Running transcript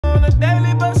the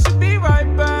daily, but she'll be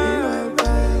right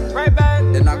back. Right back.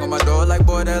 They knock on my door like,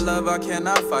 boy, that love, I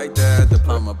cannot fight that. The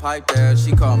plumber pipe that.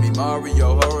 She called me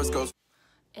Mario, horoscopes.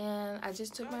 And I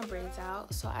just took my braids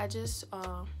out, so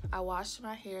I washed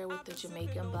my hair with the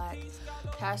Jamaican Black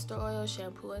castor oil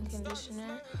shampoo and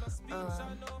conditioner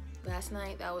last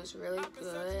night. That was really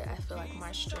good. I feel like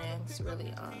my strands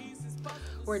really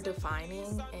were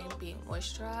defining and being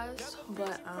moisturized.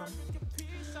 But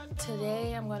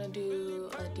today I'm gonna do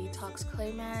a detox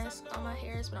clay mask on my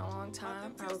hair. It's been a long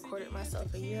time. I recorded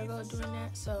myself a year ago doing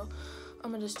that, so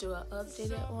I'm gonna just do an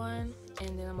updated one,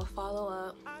 and then I'm gonna follow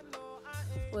up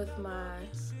with my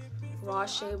raw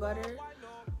shea butter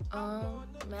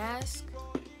mask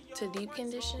to deep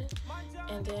condition,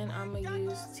 and then I'm gonna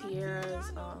use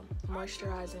Tiara's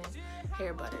moisturizing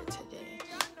hair butter today.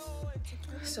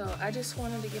 So I just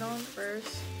wanted to get on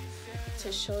first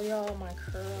to show y'all my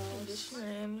curl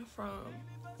conditioning from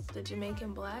the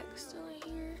Jamaican Black still in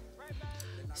here.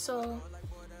 So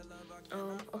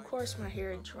of course my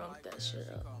hair drunk that shit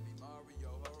up,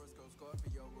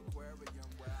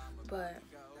 but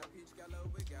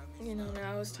you know,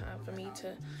 now it's time for me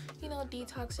to, you know,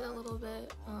 detox it a little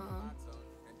bit.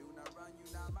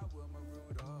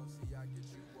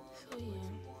 So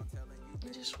yeah, I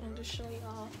just wanted to show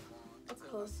y'all a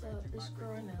close up. It's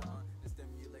growing out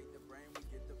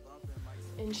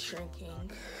and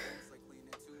shrinking.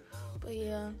 But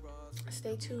yeah,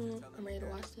 stay tuned. I'm ready to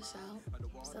watch this out.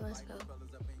 So let's go.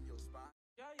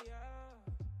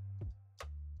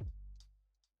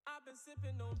 I've been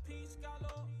sipping on peach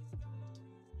gallo.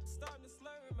 Starting to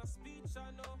slur in my speech,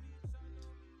 I know.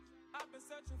 I've been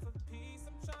searching for peace.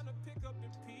 I'm trying to pick up the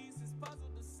pieces.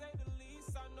 Puzzled to say the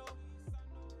least, I know.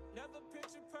 Never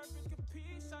picture perfect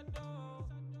capiche, I don't.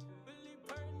 Believe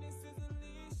pertinence is a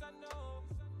leash, I know.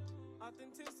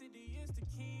 Authenticity is the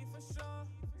key for sure.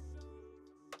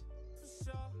 For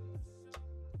sure.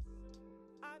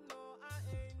 I know I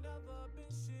ain't never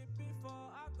been shit before.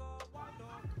 I go wide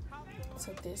on.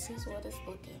 So this is what it's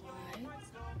looking like.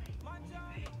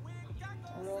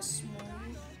 Real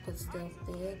smooth, but still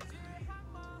thick.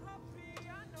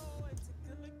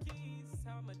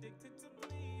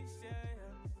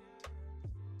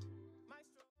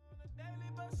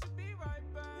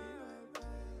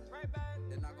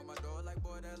 They knock on my door like,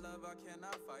 boy, that love, I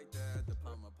cannot fight that. The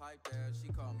plumber pipe that. She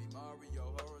called me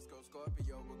Mario, horoscope,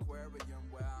 Scorpio, Aquarium,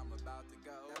 where I'm about to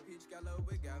go. That peach gallo,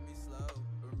 it got me slow.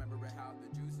 Remembering how the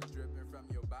juice is dripping from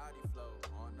your body flow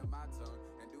onto my tongue.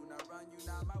 And do not run, you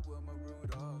not my Wilma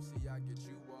Rudolph. See, I get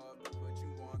you off, to put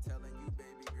you on, telling you,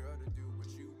 baby girl, to do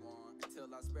what you want. Until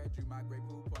I spread you my great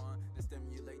poop on. To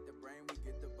stimulate the brain, we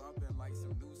get the bumping like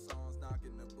some new songs.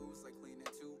 Knocking the boots like cleaning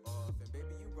two off. And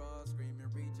baby, you raw, screaming,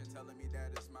 reaching, telling me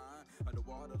that it's mine.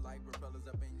 Underwater like propellers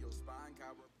up in your spine.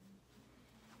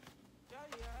 Yeah,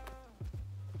 yeah.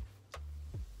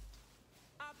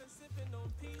 I've been sipping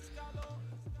on peach gallo.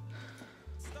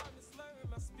 Starting to slur in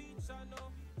my speech, I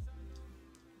know.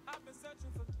 I've been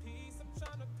searching for peace. I'm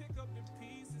trying to pick up the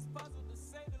pieces. Puzzled to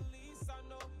say the least, I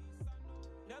know.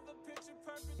 Never picture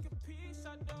perfect capiche,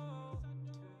 I don't.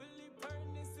 Believe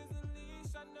pertinence is a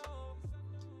leash, I know.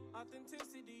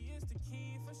 Authenticity is the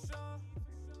key for sure.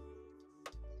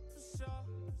 For sure.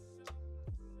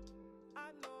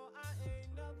 I know I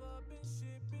ain't never been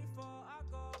shit before. I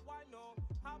go, why no?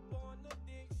 Hop on the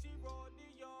dick, she roll the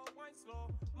your wine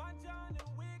slow. My John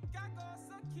and Wick, I go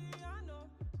sucky, I know.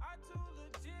 I too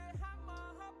legit, I'm a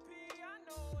happy, I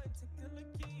know. And tickle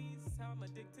keys, I'm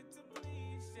addicted to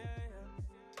bleach, yeah.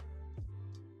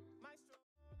 My strong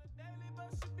on the daily, but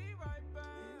she'll be right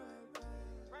back.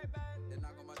 Right back. They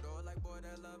knock on my door like, boy,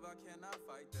 that love, I cannot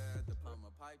fight that. The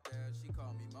plumber pipe that. She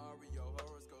called me Mario,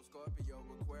 horoscope, Scorpio,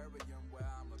 Aquarium, where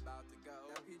I'm about to go.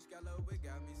 That peach gallo, it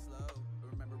got me slow.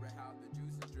 Remembering how the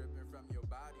juice is dripping from your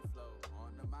body flow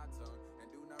onto my tongue.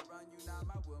 And do not run, you not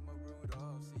my Wilma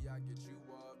Rudolph. See, I get you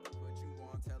off, to put you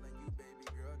on, telling you, baby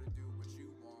girl, to do what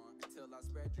you want. Until I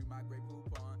spread you my great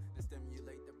poop on. To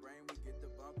stimulate the brain, we get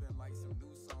the bumping like some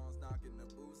new songs. Knocking the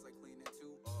boots like cleaning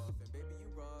two off. And baby,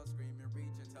 you raw, screaming,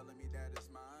 reaching, telling me that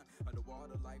it's mine.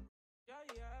 Underwater like, yeah,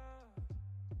 yeah.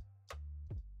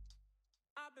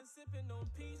 I've been sipping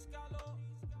on peach gallo.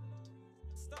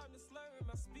 Starting to slur in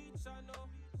my speech, I know.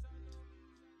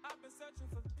 I've been searching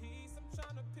for peace. I'm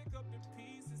trying to pick up the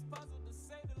pieces. Puzzled to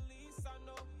say the least, I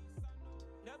know.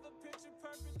 Never picture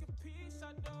perfect capiche,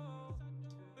 I don't.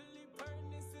 Believe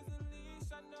pertinence is a leash,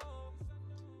 I know.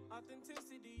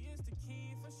 Authenticity is the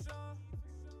key for sure.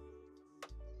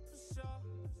 For sure.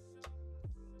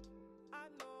 I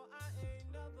know I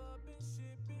ain't never been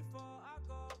shit before. I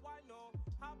go, why no?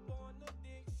 Hop on the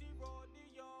dick, she roll the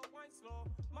your wine slow.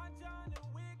 My John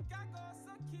and Wick, I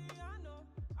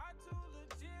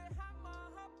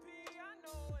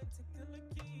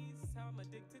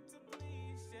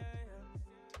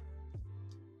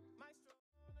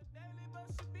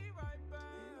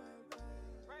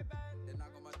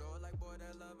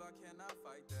I cannot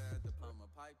fight that. The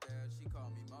plumber pipe there. She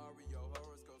called me Mario,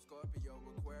 horoscope, Scorpio,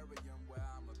 Aquarium, where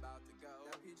I'm about to go.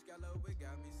 That peach gallo, it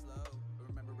got me slow.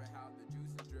 Remembering how the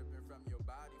juice is dripping from your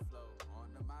body flow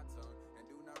onto my tongue. And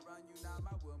do not run you now,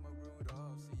 my Wilma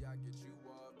Rudolph. See, I get you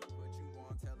off to put you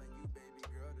on, telling you, baby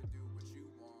girl, to do what you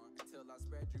want. Until I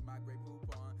spread you my great poop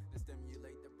on. To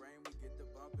stimulate the brain, we get the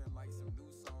bumping like some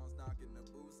new songs. Knocking the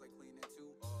boots like cleaning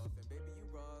two off. And baby, you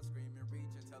raw, screaming,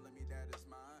 reaching, telling me that it's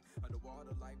mine.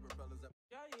 Underwater like propellers up.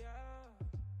 Yeah, yeah.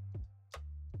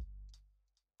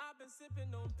 I've been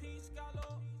sipping on peach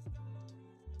gallo.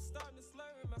 Starting to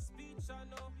slur in my speech, I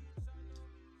know.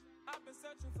 I've been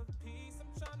searching for peace. I'm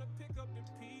trying to pick up in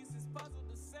pieces. Puzzled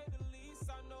to say the least,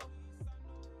 I know.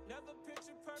 Never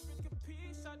picture perfect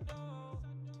capiche, I know.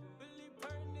 Believe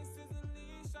pertinence is a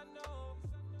leash, I know.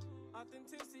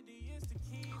 Authenticity is the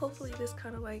key. Hopefully this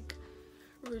kind of like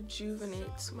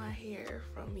rejuvenates my hair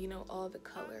from, you know, all the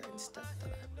color and stuff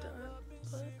that I've done,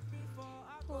 but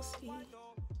we'll see.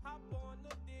 Hop on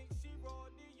the dick, she rolled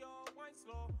the yard wine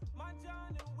slow. My John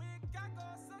and Wick, I go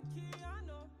sucky, I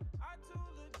know. I too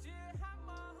legit,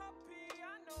 hammer her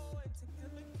piano and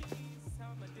take the keys.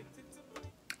 I'm addicted to blue.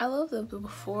 I love the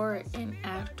before and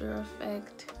after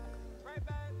effect. Right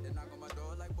back. They knock on my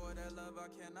door like, boy, that love, I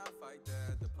cannot fight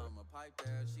that. The plumber pipe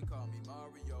there. She called me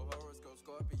Mario, horoscope,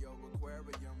 Scorpio,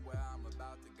 Aquarium, where I'm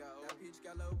about to go. That peach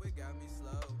gallo, it got me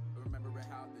slow. Remembering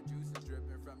how the juice is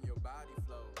dripping from your body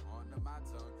flow onto my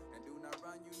tongue. And do not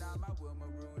run you now, my Wilma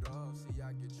Rudolph. See,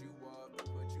 I get you off to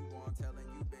put you on, telling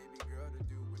you, baby girl, to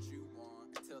do what you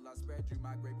want. Until I spread you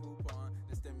my great poop on.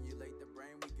 To stimulate the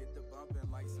brain, we get the bumping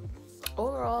like some new songs.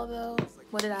 Overall though,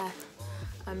 what did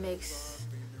I mix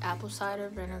apple cider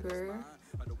vinegar,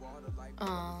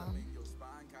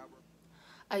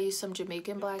 I used some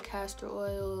Jamaican black castor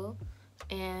oil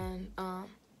and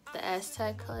the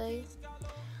Aztec clay.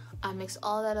 I mix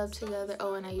all that up together.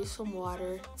 Oh, and I used some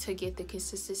water to get the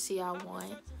consistency I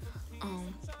want.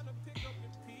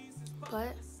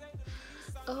 But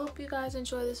I hope you guys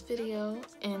enjoy this video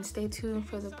and stay tuned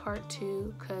for the part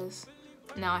 2 because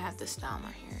now I have to style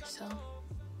my hair. So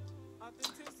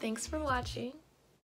thanks for watching.